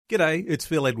G'day, it's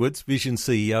Phil Edwards, Vision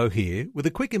CEO here, with a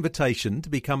quick invitation to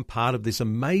become part of this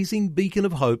amazing beacon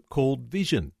of hope called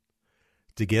Vision.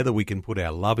 Together we can put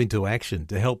our love into action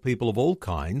to help people of all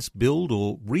kinds build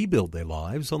or rebuild their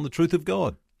lives on the truth of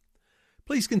God.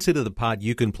 Please consider the part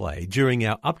you can play during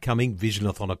our upcoming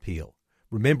Visionathon appeal,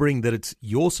 remembering that it's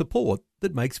your support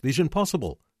that makes Vision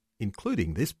possible,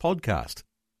 including this podcast.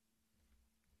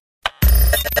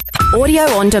 Audio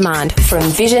on demand from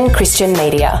Vision Christian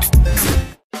Media.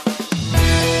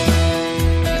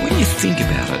 When you think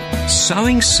about it,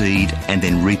 sowing seed and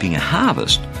then reaping a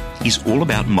harvest is all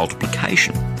about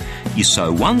multiplication. You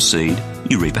sow one seed,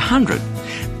 you reap 100.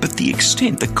 But the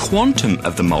extent, the quantum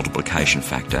of the multiplication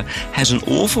factor has an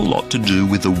awful lot to do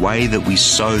with the way that we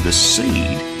sow the seed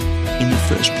in the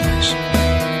first place.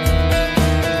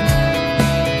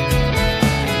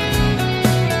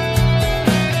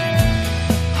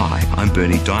 Hi, I'm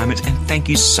Bernie Diamond, and thank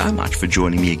you so much for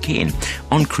joining me again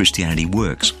on Christianity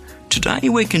Works. Today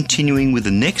we're continuing with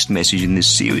the next message in this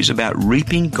series about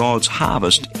reaping God's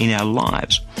harvest in our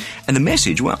lives. And the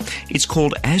message, well, it's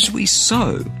called As We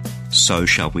Sow, So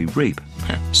Shall We Reap.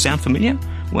 Sound familiar?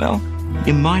 Well,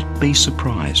 you might be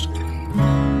surprised.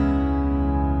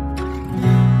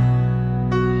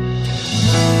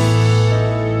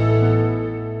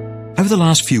 Over the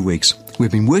last few weeks,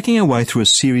 we've been working our way through a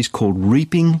series called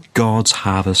Reaping God's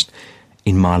Harvest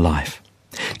in My Life.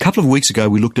 A couple of weeks ago,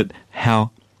 we looked at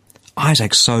how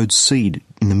Isaac sowed seed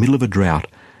in the middle of a drought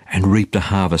and reaped a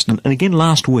harvest. And again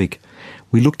last week,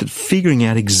 we looked at figuring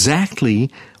out exactly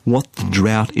what the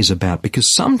drought is about,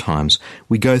 because sometimes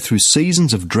we go through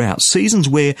seasons of drought, seasons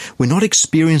where we're not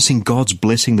experiencing God's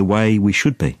blessing the way we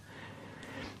should be.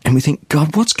 And we think,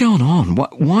 God, what's going on?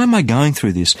 Why am I going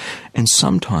through this? And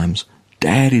sometimes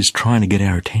Dad is trying to get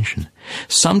our attention.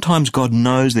 Sometimes God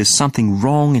knows there's something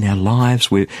wrong in our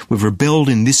lives. We've rebelled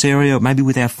in this area, maybe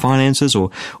with our finances, or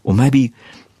maybe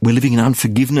we're living in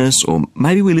unforgiveness, or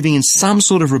maybe we're living in some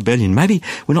sort of rebellion. Maybe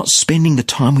we're not spending the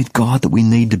time with God that we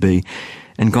need to be.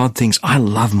 And God thinks, I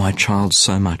love my child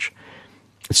so much.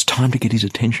 It's time to get his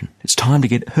attention. It's time to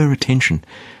get her attention.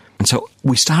 And so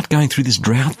we start going through this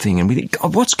drought thing, and we think,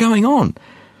 God, what's going on?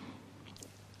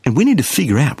 And we need to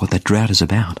figure out what that drought is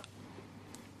about.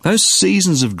 Those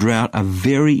seasons of drought are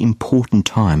very important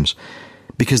times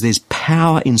because there's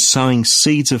power in sowing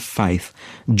seeds of faith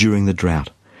during the drought.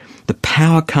 The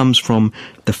power comes from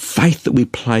the faith that we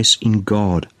place in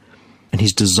God and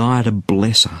his desire to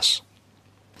bless us.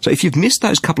 So if you've missed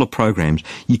those couple of programs,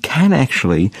 you can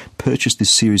actually purchase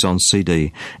this series on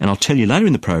CD, and I'll tell you later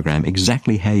in the program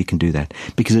exactly how you can do that,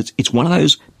 because it's one of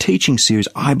those teaching series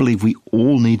I believe we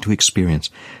all need to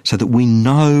experience so that we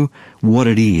know what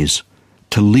it is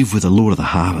to live with the Lord of the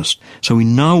harvest, so we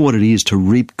know what it is to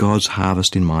reap God's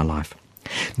harvest in my life.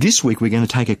 This week we're going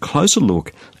to take a closer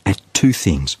look at two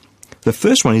things. The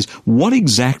first one is, what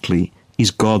exactly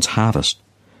is God's harvest?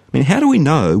 I mean, how do we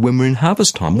know when we're in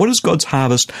harvest time? What does God's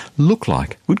harvest look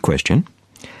like? Good question.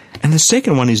 And the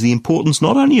second one is the importance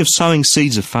not only of sowing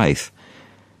seeds of faith,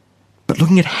 but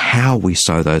looking at how we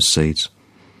sow those seeds.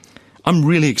 I'm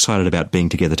really excited about being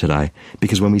together today,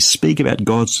 because when we speak about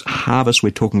God's harvest,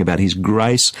 we're talking about his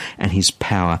grace and his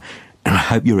power, and I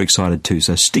hope you're excited too,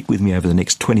 so stick with me over the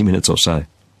next 20 minutes or so.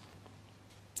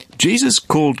 Jesus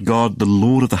called God the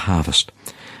Lord of the harvest,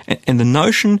 and the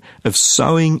notion of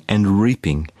sowing and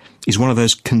reaping is one of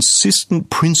those consistent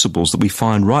principles that we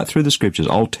find right through the Scriptures,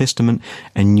 Old Testament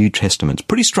and New Testament. It's a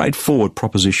pretty straightforward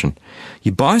proposition.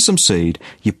 You buy some seed,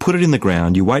 you put it in the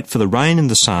ground, you wait for the rain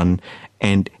and the sun,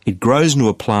 and it grows into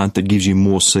a plant that gives you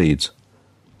more seeds.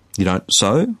 You don't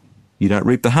sow, you don't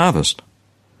reap the harvest.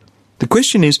 The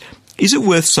question is it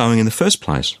worth sowing in the first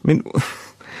place? I mean,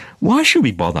 why should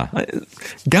we bother?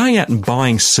 Going out and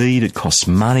buying seed, it costs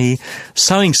money.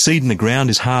 Sowing seed in the ground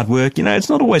is hard work. You know, it's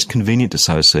not always convenient to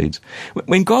sow seeds.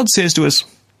 When God says to us,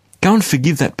 go and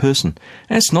forgive that person,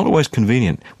 that's not always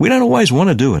convenient. We don't always want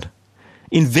to do it.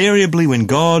 Invariably, when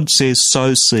God says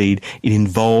sow seed, it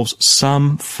involves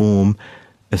some form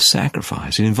of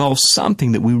sacrifice. It involves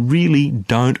something that we really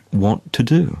don't want to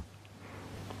do.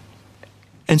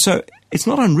 And so it's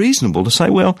not unreasonable to say,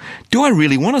 well, do I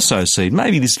really want to sow seed?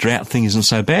 Maybe this drought thing isn't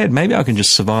so bad. Maybe I can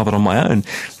just survive it on my own.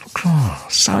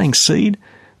 Sowing seed,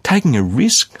 taking a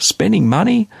risk, spending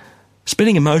money,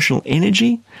 spending emotional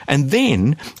energy. And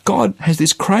then God has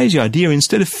this crazy idea.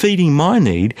 Instead of feeding my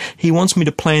need, he wants me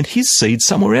to plant his seed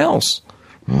somewhere else.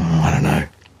 I don't know.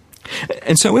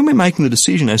 And so when we're making the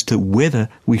decision as to whether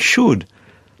we should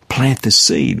plant the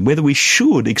seed, whether we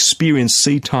should experience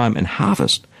seed time and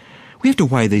harvest, we have to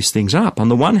weigh these things up. On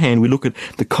the one hand, we look at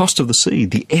the cost of the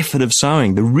seed, the effort of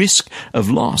sowing, the risk of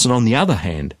loss. And on the other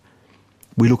hand,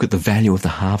 we look at the value of the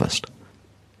harvest.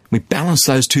 We balance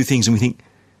those two things and we think,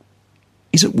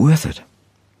 is it worth it?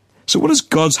 So what does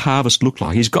God's harvest look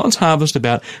like? Is God's harvest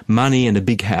about money and a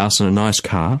big house and a nice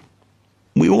car?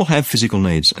 We all have physical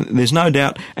needs. There's no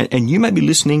doubt, and you may be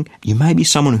listening, you may be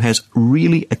someone who has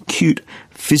really acute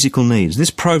physical needs. This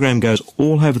program goes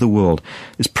all over the world.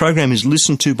 This program is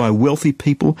listened to by wealthy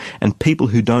people and people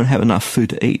who don't have enough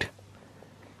food to eat.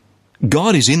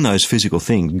 God is in those physical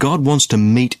things. God wants to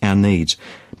meet our needs.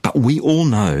 But we all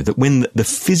know that when the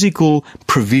physical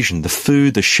provision, the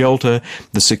food, the shelter,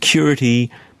 the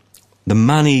security, the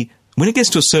money, when it gets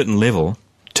to a certain level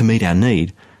to meet our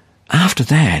need, after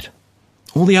that,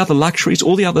 all the other luxuries,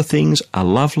 all the other things are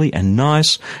lovely and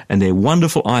nice and they're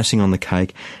wonderful icing on the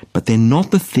cake, but they're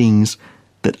not the things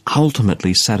that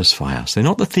ultimately satisfy us. They're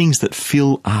not the things that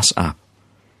fill us up.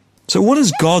 So what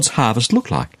does God's harvest look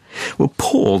like? Well,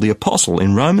 Paul, the apostle,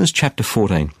 in Romans chapter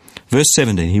 14, verse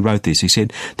 17, he wrote this. He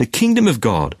said, "The kingdom of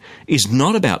God is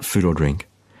not about food or drink,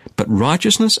 but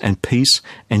righteousness and peace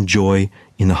and joy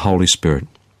in the Holy Spirit."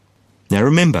 Now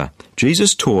remember,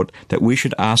 Jesus taught that we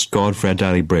should ask God for our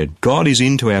daily bread. God is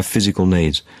into our physical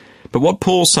needs. But what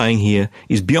Paul's saying here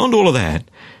is beyond all of that.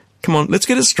 Come on, let's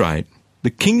get it straight. The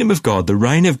kingdom of God, the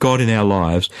reign of God in our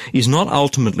lives, is not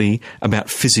ultimately about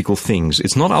physical things.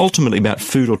 It's not ultimately about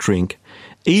food or drink,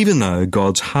 even though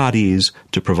God's heart is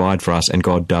to provide for us, and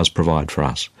God does provide for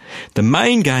us. The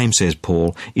main game, says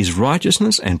Paul, is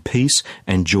righteousness and peace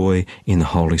and joy in the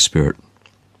Holy Spirit.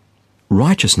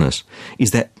 Righteousness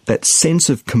is that sense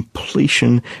of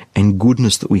completion and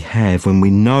goodness that we have when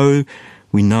we know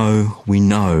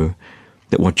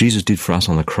that what Jesus did for us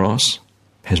on the cross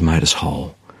has made us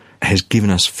whole, has given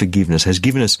us forgiveness, has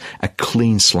given us a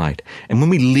clean slate. And when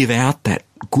we live out that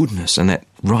goodness and that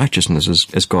righteousness,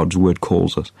 as God's word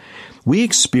calls us, we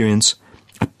experience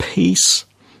a peace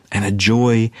and a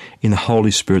joy in the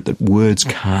Holy Spirit that words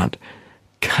can't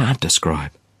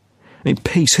describe. I mean,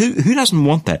 peace. Who doesn't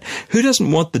want that? Who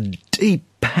doesn't want the deep,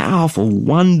 powerful,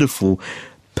 wonderful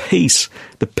peace,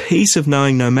 the peace of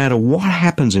knowing no matter what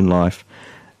happens in life,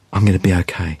 I'm going to be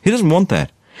okay? Who doesn't want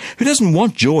that? Who doesn't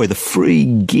want joy, the free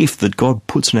gift that God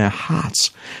puts in our hearts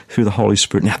through the Holy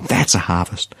Spirit? Now that's a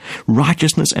harvest.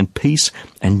 Righteousness and peace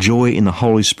and joy in the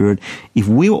Holy Spirit. If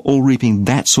we were all reaping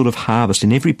that sort of harvest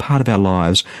in every part of our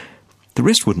lives, the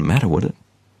rest wouldn't matter, would it?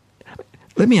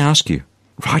 Let me ask you,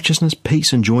 righteousness,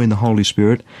 peace and joy in the Holy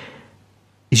Spirit,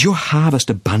 is your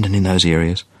harvest abundant in those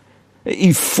areas? Are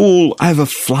you full,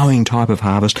 overflowing type of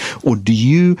harvest, or do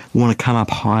you want to come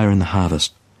up higher in the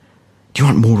harvest? Do you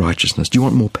want more righteousness? Do you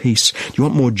want more peace? Do you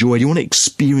want more joy? Do you want to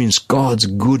experience God's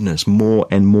goodness more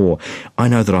and more? I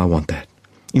know that I want that.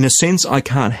 In a sense, I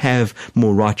can't have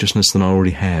more righteousness than I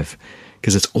already have,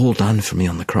 because it's all done for me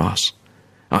on the cross.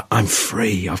 I'm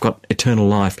free. I've got eternal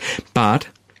life. But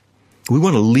we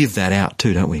want to live that out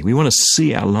too, don't we? We want to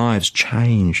see our lives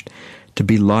changed to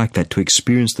be like that, to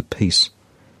experience the peace.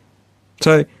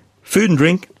 So, food and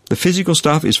drink, the physical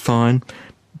stuff is fine,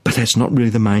 but that's not really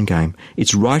the main game.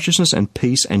 It's righteousness and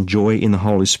peace and joy in the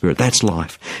Holy Spirit. That's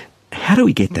life. How do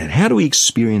we get that? How do we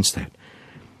experience that?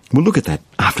 We'll look at that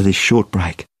after this short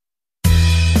break.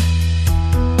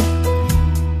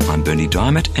 I'm Bernie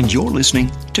Diamond, and you're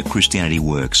listening to Christianity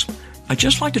Works. I'd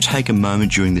just like to take a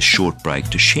moment during this short break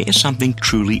to share something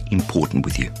truly important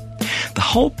with you. The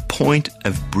whole point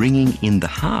of bringing in the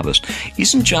harvest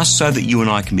isn't just so that you and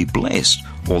I can be blessed,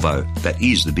 although that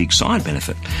is the big side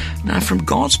benefit. No, from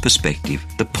God's perspective,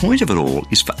 the point of it all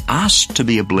is for us to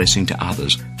be a blessing to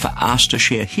others, for us to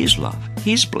share His love,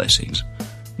 His blessings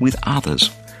with others.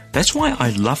 That's why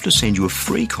I'd love to send you a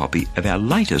free copy of our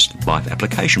latest life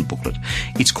application booklet.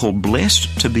 It's called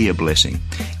Blessed to be a Blessing.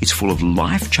 It's full of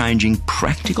life-changing,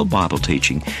 practical Bible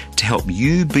teaching to help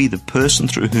you be the person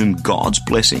through whom God's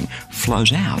blessing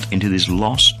flows out into this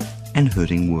lost and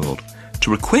hurting world.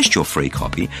 To request your free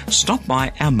copy, stop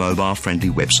by our mobile-friendly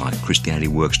website,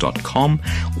 ChristianityWorks.com,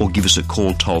 or give us a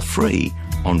call toll-free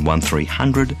on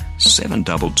 1300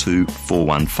 722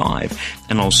 415,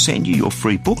 and I'll send you your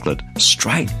free booklet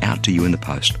straight out to you in the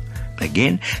post.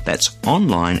 Again, that's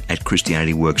online at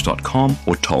ChristianityWorks.com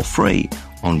or toll free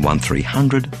on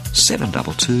 1300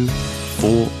 722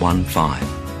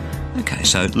 415. Okay,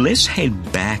 so let's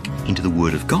head back into the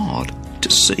Word of God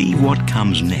to see what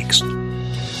comes next.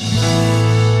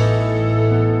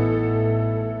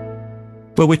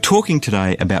 Well, we're talking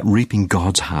today about reaping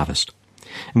God's harvest.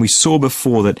 And we saw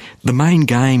before that the main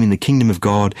game in the kingdom of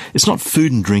God is not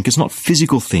food and drink, it's not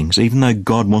physical things, even though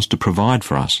God wants to provide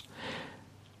for us.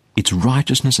 It's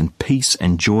righteousness and peace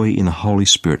and joy in the Holy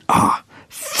Spirit. Ah,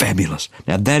 fabulous.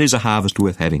 Now that is a harvest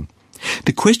worth having.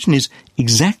 The question is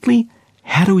exactly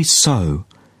how do we sow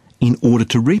in order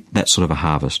to reap that sort of a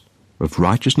harvest of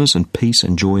righteousness and peace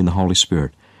and joy in the Holy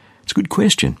Spirit? It's a good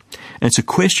question. And it's a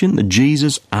question that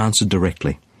Jesus answered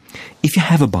directly. If you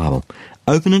have a Bible,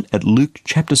 open it at Luke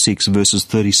chapter 6, verses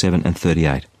 37 and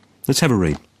 38. Let's have a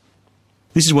read.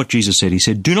 This is what Jesus said. He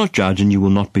said, "Do not judge, and you will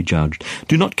not be judged.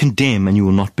 Do not condemn, and you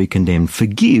will not be condemned.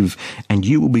 Forgive, and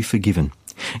you will be forgiven.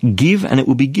 Give, and it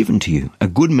will be given to you. A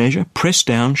good measure, pressed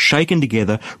down, shaken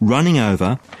together, running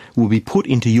over, will be put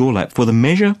into your lap. For the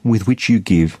measure with which you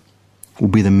give will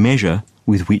be the measure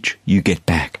with which you get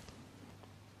back."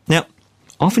 Now,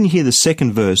 often you hear the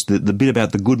second verse, the bit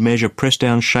about the good measure, pressed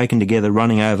down, shaken together,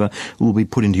 running over, will be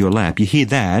put into your lap. You hear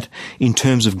that in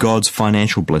terms of God's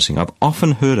financial blessing. I've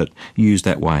often heard it used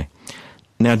that way.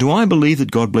 Now, do I believe that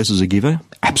God blesses a giver?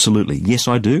 Absolutely. Yes,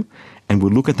 I do. And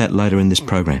we'll look at that later in this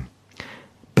program.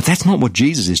 But that's not what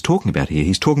Jesus is talking about here.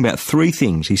 He's talking about three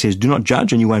things. He says, do not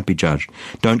judge and you won't be judged.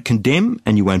 Don't condemn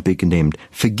and you won't be condemned.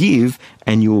 Forgive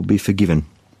and you will be forgiven.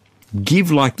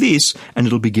 Give like this, and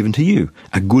it'll be given to you.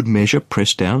 A good measure,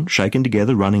 pressed down, shaken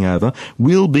together, running over,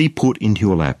 will be put into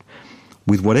your lap.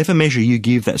 With whatever measure you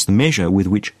give, that's the measure with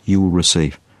which you will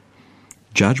receive.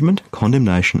 Judgment,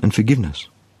 condemnation, and forgiveness.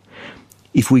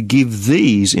 If we give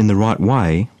these in the right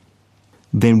way,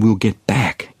 then we'll get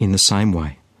back in the same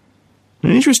way.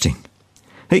 And interesting.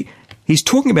 He's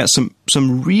talking about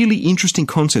some really interesting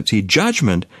concepts here.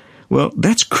 Judgment, well,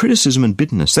 that's criticism and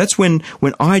bitterness. That's when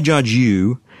I judge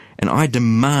you, and I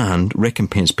demand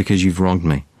recompense because you've wronged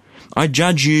me. I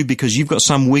judge you because you've got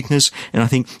some weakness, and I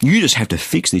think, you just have to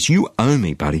fix this. You owe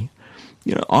me, buddy.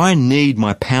 I need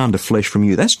my pound of flesh from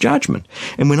you. That's judgment.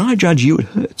 And when I judge you, it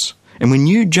hurts. And when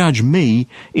you judge me,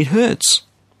 it hurts.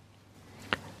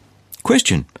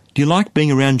 Question, do you like being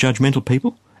around judgmental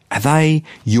people? Are they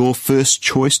your first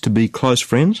choice to be close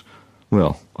friends?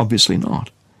 Well, obviously not.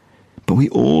 But we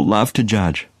all love to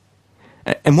judge.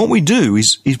 And what we do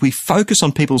is we focus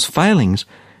on people's failings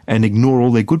and ignore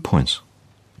all their good points.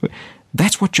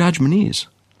 That's what judgment is.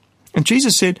 And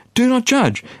Jesus said, do not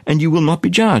judge, and you will not be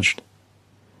judged.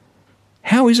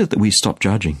 How is it that we stop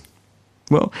judging?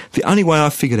 Well, the only way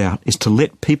I've figured out is to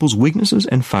let people's weaknesses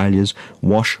and failures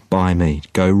wash by me,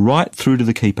 go right through to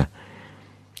the keeper.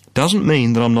 Doesn't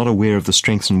mean that I'm not aware of the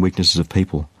strengths and weaknesses of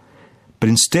people. But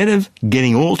instead of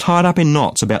getting all tied up in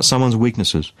knots about someone's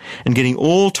weaknesses, and getting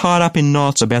all tied up in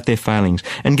knots about their failings,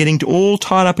 and getting all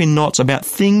tied up in knots about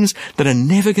things that are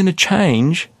never going to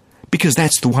change, because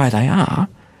that's the way they are,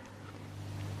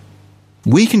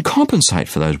 we can compensate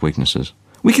for those weaknesses.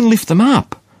 We can lift them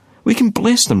up. We can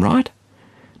bless them, right?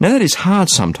 Now that is hard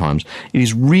sometimes. It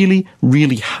is really,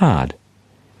 really hard.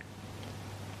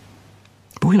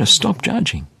 But we're going to stop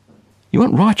judging. You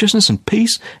want righteousness and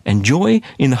peace and joy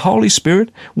in the Holy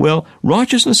Spirit? Well,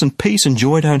 righteousness and peace and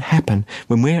joy don't happen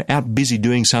when we're out busy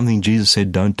doing something Jesus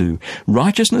said don't do.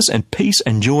 Righteousness and peace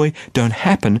and joy don't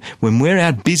happen when we're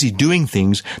out busy doing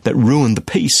things that ruin the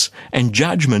peace, and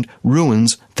judgment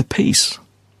ruins the peace.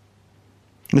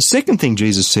 And the second thing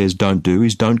Jesus says don't do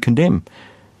is don't condemn.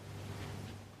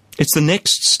 It's the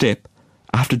next step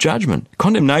after judgment.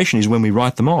 Condemnation is when we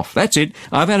write them off. That's it.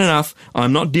 I've had enough.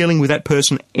 I'm not dealing with that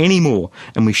person anymore.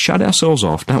 And we shut ourselves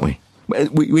off, don't we?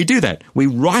 We do that. We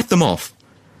write them off.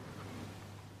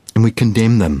 And we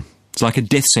condemn them. It's like a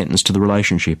death sentence to the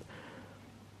relationship.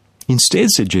 Instead,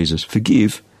 said Jesus,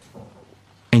 forgive,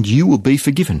 and you will be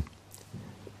forgiven.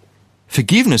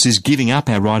 Forgiveness is giving up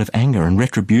our right of anger and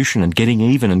retribution and getting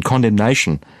even and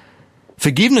condemnation.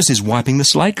 Forgiveness is wiping the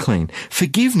slate clean.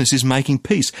 Forgiveness is making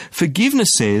peace. Forgiveness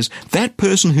says that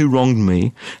person who wronged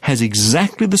me has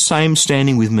exactly the same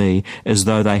standing with me as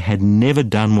though they had never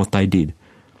done what they did.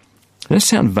 Does that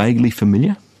sound vaguely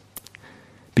familiar?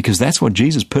 Because that's what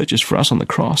Jesus purchased for us on the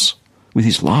cross with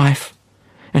his life.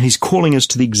 And he's calling us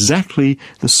to exactly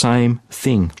the same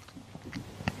thing.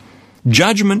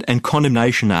 Judgment and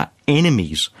condemnation are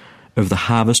enemies of the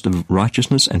harvest of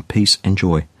righteousness and peace and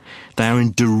joy. They are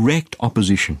in direct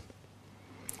opposition.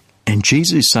 And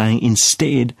Jesus is saying,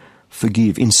 instead,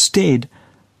 forgive. Instead,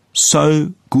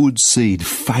 sow good seed,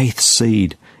 faith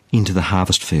seed, into the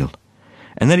harvest field.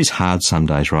 And that is hard some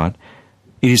days, right?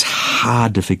 It is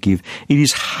hard to forgive. It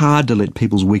is hard to let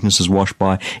people's weaknesses wash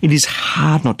by. It is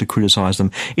hard not to criticize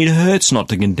them. It hurts not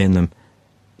to condemn them.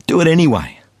 Do it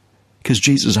anyway, because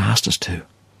Jesus asked us to.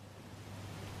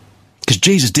 Because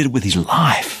Jesus did it with his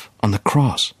life on the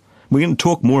cross. We're going to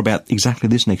talk more about exactly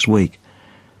this next week.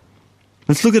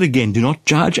 Let's look at it again. Do not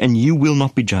judge, and you will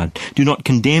not be judged. Do not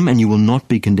condemn, and you will not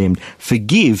be condemned.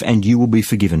 Forgive, and you will be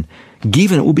forgiven.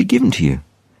 Give, and it will be given to you.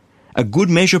 A good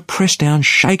measure, pressed down,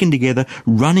 shaken together,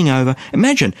 running over.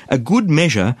 Imagine a good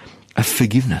measure of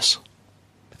forgiveness.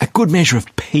 A good measure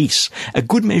of peace, a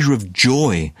good measure of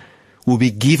joy will be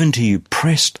given to you,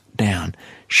 pressed down,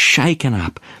 shaken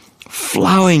up,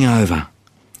 flowing over,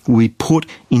 will be put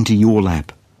into your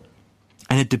lap.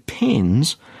 And it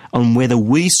depends on whether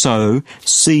we sow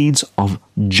seeds of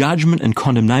judgment and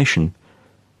condemnation.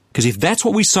 Because if that's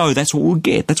what we sow, that's what we'll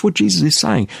get. That's what Jesus is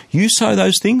saying. You sow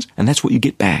those things, and that's what you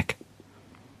get back.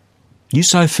 You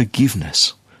sow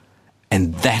forgiveness,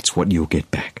 and that's what you'll get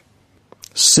back.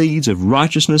 Seeds of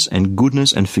righteousness and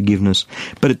goodness and forgiveness.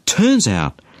 But it turns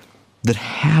out that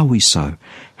how we sow,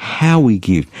 how we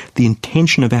give, the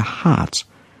intention of our hearts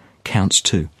counts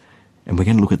too. And we're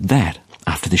going to look at that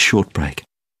after this short break.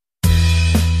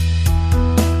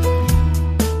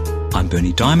 I'm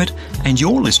Bernie Diamond, and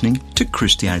you're listening to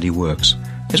Christianity Works.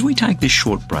 As we take this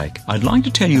short break, I'd like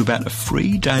to tell you about a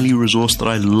free daily resource that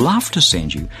I'd love to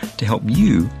send you to help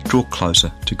you draw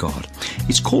closer to God.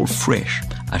 It's called Fresh,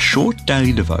 a short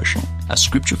daily devotional, a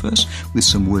scripture verse with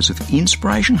some words of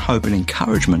inspiration, hope and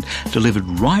encouragement delivered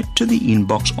right to the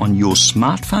inbox on your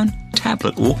smartphone,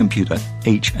 tablet or computer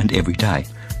each and every day.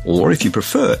 Or if you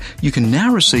prefer, you can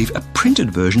now receive a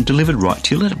printed version delivered right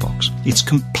to your letterbox. It's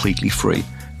completely free.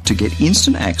 To get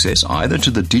instant access either to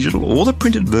the digital or the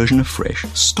printed version of Fresh,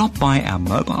 stop by our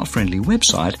mobile-friendly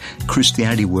website,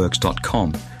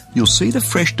 ChristianityWorks.com. You'll see the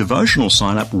Fresh devotional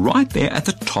sign-up right there at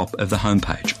the top of the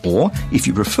homepage. Or, if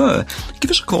you prefer, give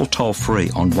us a call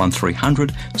toll-free on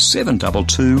 1300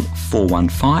 722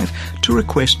 415 to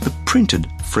request the printed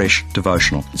Fresh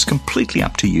devotional. It's completely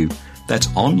up to you. That's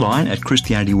online at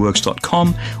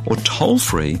ChristianityWorks.com or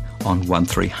toll-free on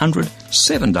 1300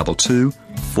 722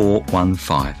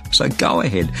 415. So go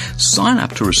ahead, sign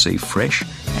up to receive Fresh,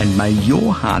 and may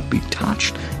your heart be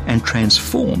touched and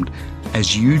transformed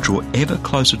as you draw ever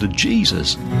closer to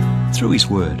Jesus through His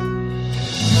Word.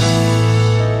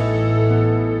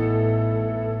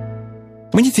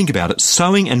 When you think about it,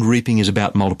 sowing and reaping is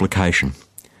about multiplication.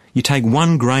 You take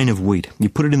one grain of wheat, you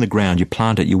put it in the ground, you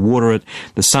plant it, you water it,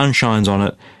 the sun shines on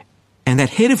it, and that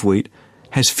head of wheat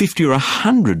has 50 or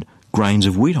 100 grains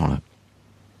of wheat on it.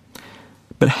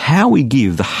 But how we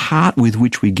give, the heart with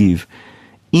which we give,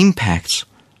 impacts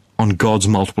on God's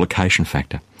multiplication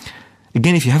factor.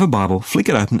 Again, if you have a Bible, flick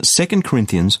it open at 2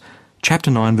 Corinthians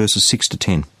chapter 9, verses 6 to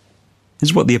 10.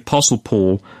 This is what the Apostle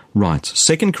Paul writes.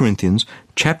 2 Corinthians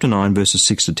chapter 9, verses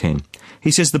 6 to 10. He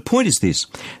says, the point is this: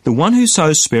 the one who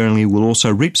sows sparingly will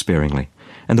also reap sparingly,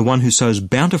 and the one who sows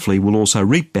bountifully will also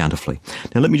reap bountifully.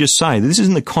 Now let me just say, this is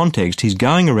in the context, he's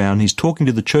going around, he's talking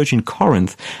to the church in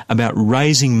Corinth about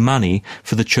raising money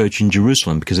for the church in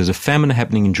Jerusalem, because there's a famine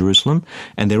happening in Jerusalem,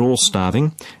 and they're all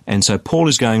starving, and so Paul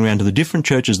is going around to the different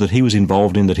churches that he was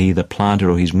involved in, that he either planted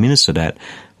or he's ministered at,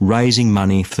 raising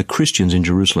money for the Christians in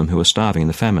Jerusalem who are starving in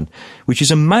the famine, which is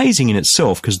amazing in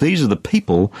itself, because these are the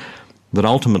people that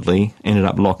ultimately ended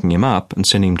up locking him up and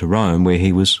sending him to Rome, where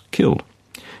he was killed.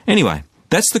 Anyway,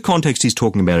 that's the context he's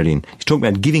talking about it in. He's talking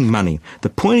about giving money. The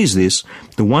point is this: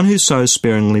 the one who sows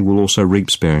sparingly will also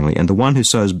reap sparingly, and the one who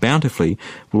sows bountifully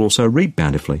will also reap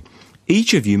bountifully.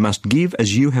 Each of you must give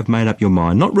as you have made up your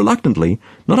mind, not reluctantly,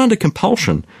 not under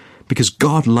compulsion, because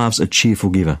God loves a cheerful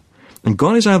giver. And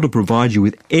God is able to provide you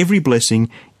with every blessing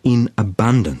in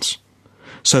abundance,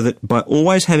 so that by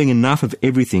always having enough of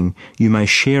everything, you may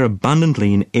share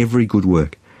abundantly in every good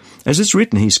work. As it's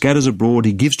written, He scatters abroad,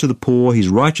 He gives to the poor, His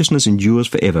righteousness endures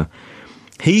forever.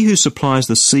 He who supplies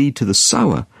the seed to the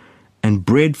sower and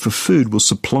bread for food will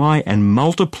supply and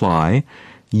multiply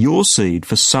your seed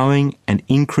for sowing and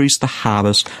increase the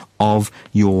harvest of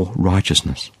your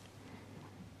righteousness.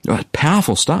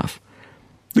 Powerful stuff.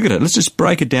 Look at it. Let's just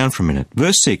break it down for a minute.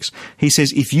 Verse 6, he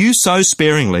says, if you sow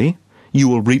sparingly, you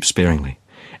will reap sparingly.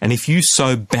 And if you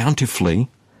sow bountifully,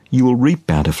 you will reap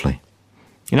bountifully.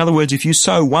 In other words, if you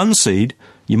sow one seed,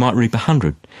 you might reap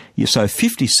 100. You sow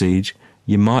 50 seeds,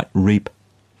 you might reap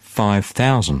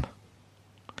 5,000.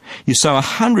 You sow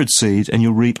 100 seeds and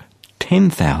you'll reap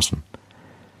 10,000.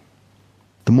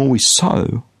 The more we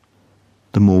sow,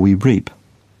 the more we reap.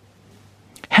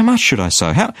 How much should I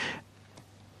sow?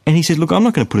 And he said, look, I'm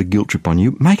not going to put a guilt trip on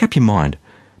you. Make up your mind.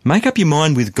 Make up your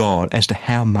mind with God as to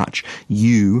how much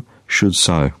you should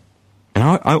sow. And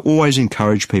I always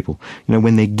encourage people,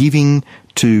 when they're giving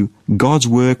to God's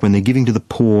work, when they're giving to the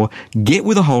poor, get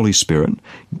with the Holy Spirit,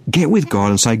 get with God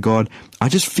and say, God, I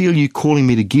just feel you calling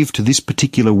me to give to this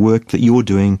particular work that you're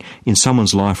doing in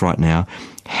someone's life right now.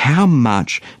 How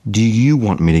much do you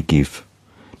want me to give?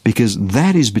 Because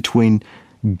that is between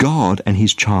God and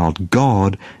His child,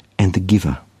 God and the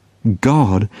giver,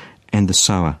 God and the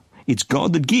sower. It's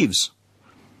God that gives.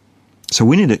 So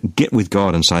we need to get with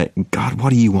God and say, God,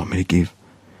 what do you want me to give?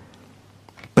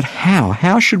 But how?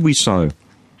 How should we sow?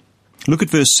 Look at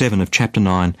verse 7 of chapter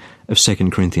 9 of 2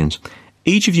 Corinthians.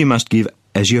 Each of you must give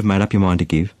as you have made up your mind to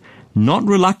give, not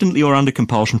reluctantly or under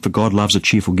compulsion, for God loves a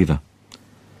cheerful giver.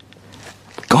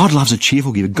 God loves a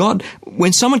cheerful giver. God,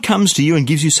 when someone comes to you and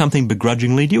gives you something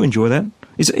begrudgingly, do you enjoy that?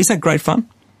 Is that great fun?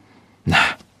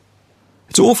 Nah.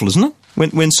 It's awful, isn't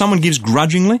it? When someone gives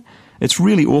grudgingly, it's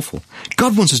really awful.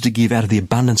 God wants us to give out of the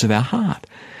abundance of our heart.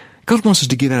 God wants us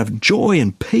to give out of joy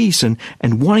and peace and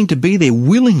wanting to be there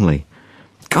willingly.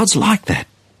 God's like that.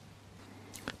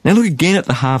 Now look again at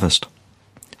the harvest.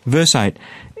 Verse 8,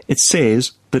 it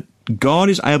says that God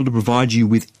is able to provide you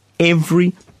with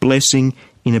every blessing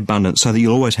in abundance so that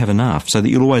you'll always have enough, so that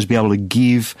you'll always be able to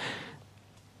give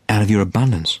out of your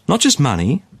abundance. Not just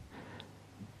money,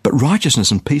 but righteousness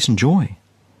and peace and joy.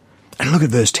 And look at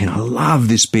verse 10. I love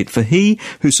this bit. For he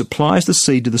who supplies the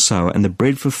seed to the sower and the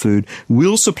bread for food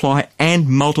will supply and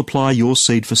multiply your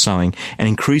seed for sowing and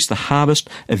increase the harvest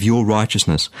of your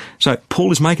righteousness. So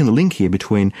Paul is making the link here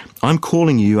between I'm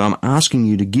calling you, I'm asking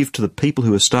you to give to the people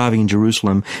who are starving in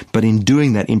Jerusalem, but in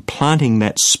doing that, in planting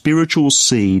that spiritual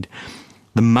seed,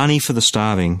 the money for the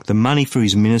starving, the money for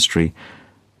his ministry,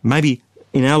 maybe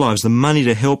in our lives, the money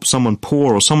to help someone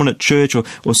poor or someone at church or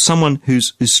someone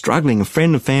who's struggling, a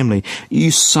friend or family.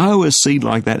 You sow a seed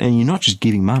like that and you're not just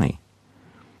giving money.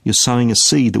 You're sowing a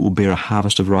seed that will bear a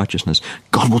harvest of righteousness.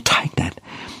 God will take that.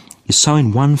 You sow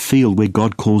in one field where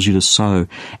God calls you to sow,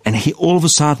 and he all of a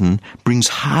sudden brings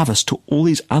harvest to all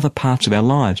these other parts of our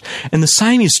lives. And the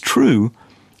same is true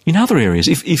in other areas.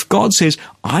 If God says,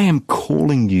 I am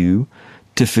calling you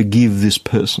to forgive this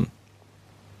person,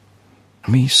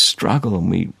 and we struggle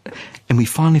and we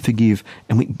finally forgive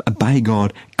and we obey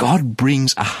God, God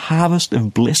brings a harvest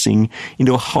of blessing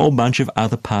into a whole bunch of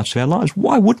other parts of our lives.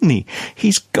 Why wouldn't he?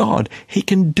 He's God. He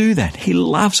can do that. He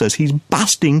loves us. He's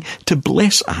busting to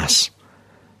bless us.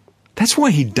 That's why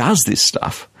he does this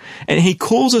stuff. And he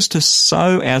calls us to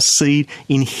sow our seed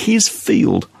in his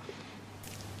field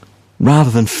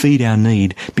rather than feed our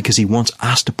need, because he wants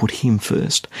us to put him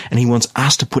first. And he wants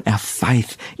us to put our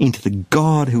faith into the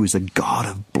God who is the God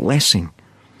of blessing.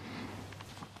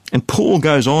 And Paul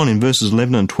goes on in verses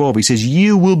 11 and 12. He says,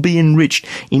 you will be enriched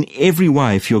in every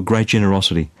way for your great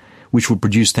generosity, which will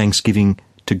produce thanksgiving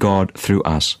to God through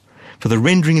us. For the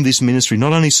rendering of this ministry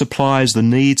not only supplies the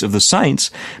needs of the saints,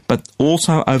 but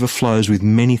also overflows with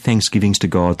many thanksgivings to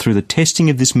God. Through the testing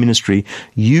of this ministry,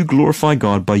 you glorify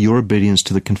God by your obedience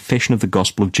to the confession of the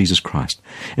gospel of Jesus Christ,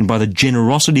 and by the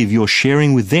generosity of your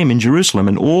sharing with them in Jerusalem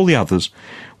and all the others,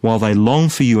 while they long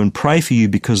for you and pray for you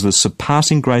because of the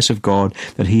surpassing grace of God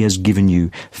that he has given you.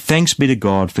 Thanks be to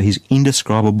God for his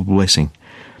indescribable blessing.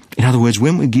 In other words,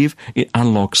 when we give, it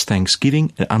unlocks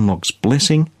thanksgiving, it unlocks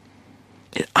blessing,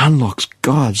 it unlocks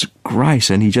God's grace,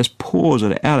 and he just pours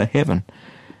it out of heaven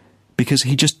because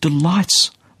he just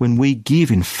delights when we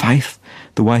give in faith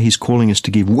the way he's calling us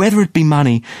to give, whether it be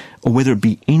money or whether it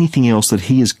be anything else that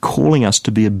he is calling us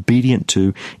to be obedient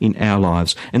to in our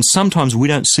lives. And sometimes we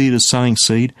don't see it as sowing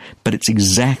seed, but it's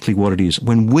exactly what it is.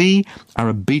 When we are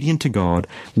obedient to God,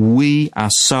 we are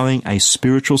sowing a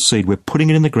spiritual seed. We're putting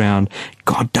it in the ground.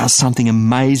 God does something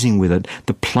amazing with it.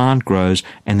 The plant grows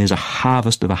and there's a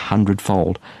harvest of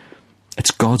 100-fold.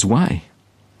 It's God's way.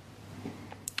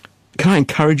 Can I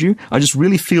encourage you? I just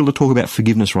really feel to talk about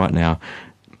forgiveness right now.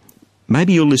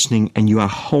 Maybe you're listening and you are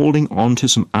holding on to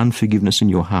some unforgiveness in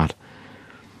your heart.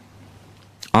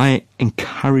 I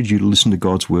encourage you to listen to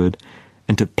God's word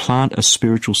and to plant a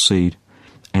spiritual seed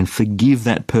and forgive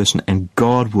that person, and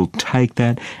God will take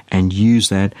that and use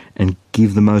that and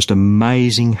give the most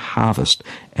amazing harvest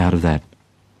out of that.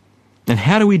 And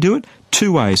how do we do it?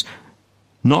 2 ways.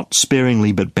 Not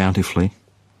sparingly but bountifully.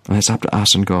 And that's up to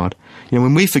us and God. You know,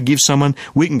 when we forgive someone,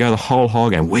 we can go the whole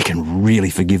hog and we can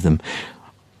really forgive them.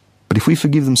 But if we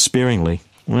forgive them sparingly,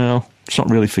 well, it's not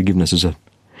really forgiveness, is it?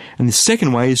 And the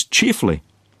second way is cheerfully.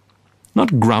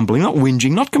 Not grumbling, not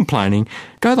whinging, not complaining.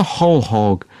 Go the whole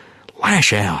hog.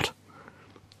 Lash out.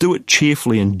 Do it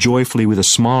cheerfully and joyfully with a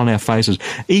smile on our faces,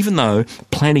 even though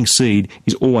planting seed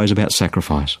is always about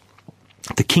sacrifice.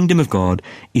 The kingdom of God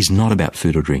is not about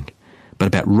food or drink, but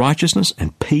about righteousness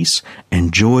and peace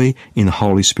and joy in the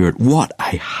Holy Spirit. What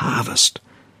a harvest!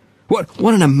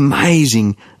 What an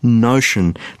amazing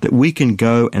notion that we can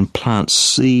go and plant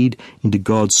seed into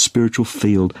God's spiritual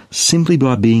field simply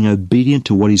by being obedient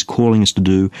to what he's calling us to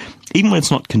do, even when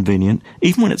it's not convenient,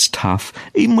 even when it's tough,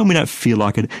 even when we don't feel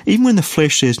like it, even when the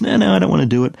flesh says, no, I don't want to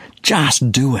do it.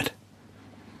 Just do it.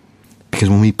 Because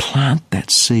when we plant that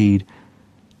seed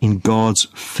in God's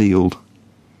field,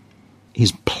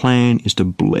 his plan is to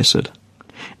bless it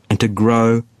and to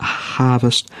grow a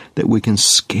harvest that we can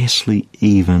scarcely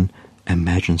even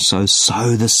imagine. So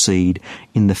sow the seed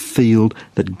in the field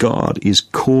that God is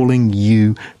calling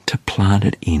you to plant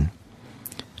it in.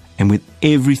 And with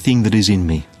everything that is in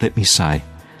me, let me say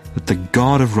that the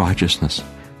God of righteousness,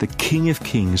 the King of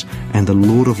kings and the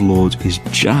Lord of lords is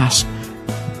just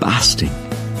busting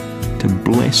to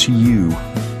bless you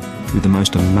with the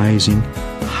most amazing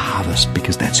harvest,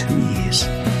 because that's who he is.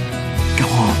 Go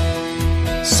on,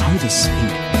 sow the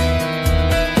seed.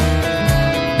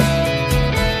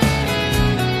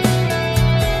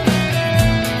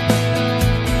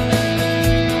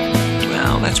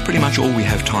 That's pretty much all we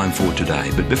have time for today.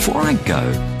 But before I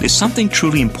go, there's something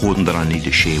truly important that I need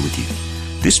to share with you.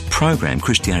 This program,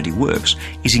 Christianity Works,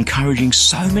 is encouraging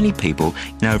so many people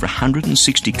in over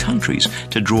 160 countries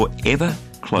to draw ever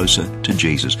closer to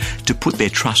Jesus, to put their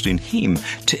trust in him,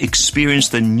 to experience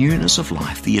the newness of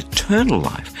life, the eternal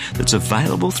life that's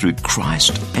available through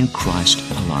Christ and Christ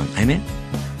alone. Amen?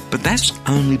 But that's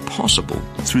only possible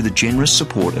through the generous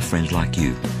support of friends like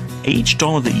you. Each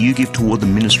dollar that you give toward the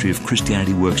ministry of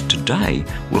Christianity Works today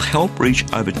will help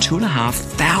reach over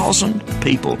 2,500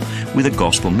 people with a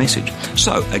gospel message.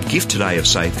 So a gift today of,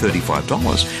 say,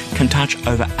 $35 can touch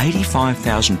over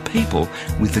 85,000 people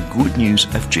with the good news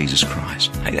of Jesus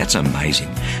Christ. Hey, that's amazing.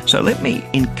 So let me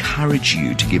encourage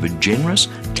you to give a generous,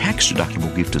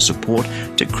 tax-deductible gift of support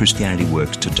to Christianity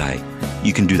Works today.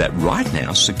 You can do that right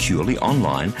now securely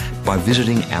online by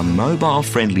visiting our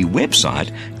mobile-friendly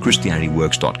website,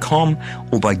 ChristianityWorks.com,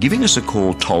 or by giving us a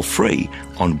call toll-free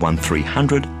on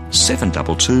 1300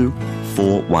 722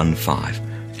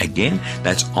 415. Again,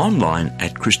 that's online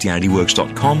at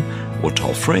ChristianityWorks.com or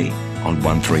toll-free on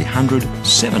 1300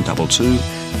 722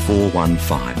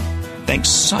 415. Thanks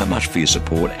so much for your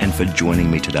support and for joining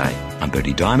me today. I'm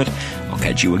Bertie Diamond. I'll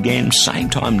catch you again same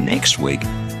time next week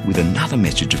with another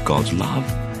message of God's love,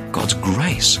 God's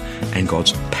grace, and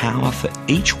God's power for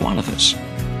each one of us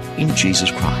in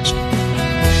Jesus Christ.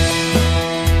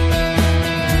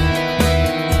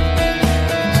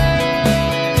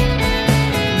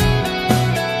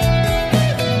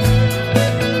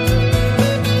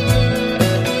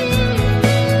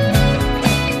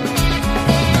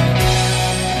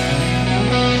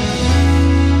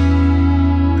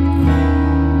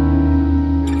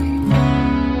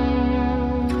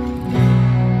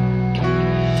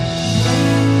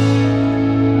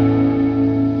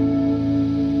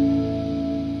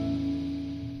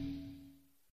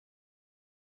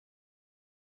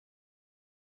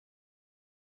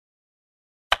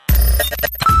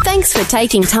 Thanks for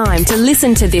taking time to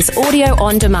listen to this audio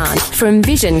on demand from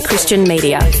Vision Christian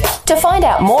Media. To find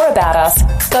out more about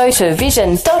us, go to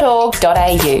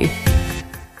vision.org.au.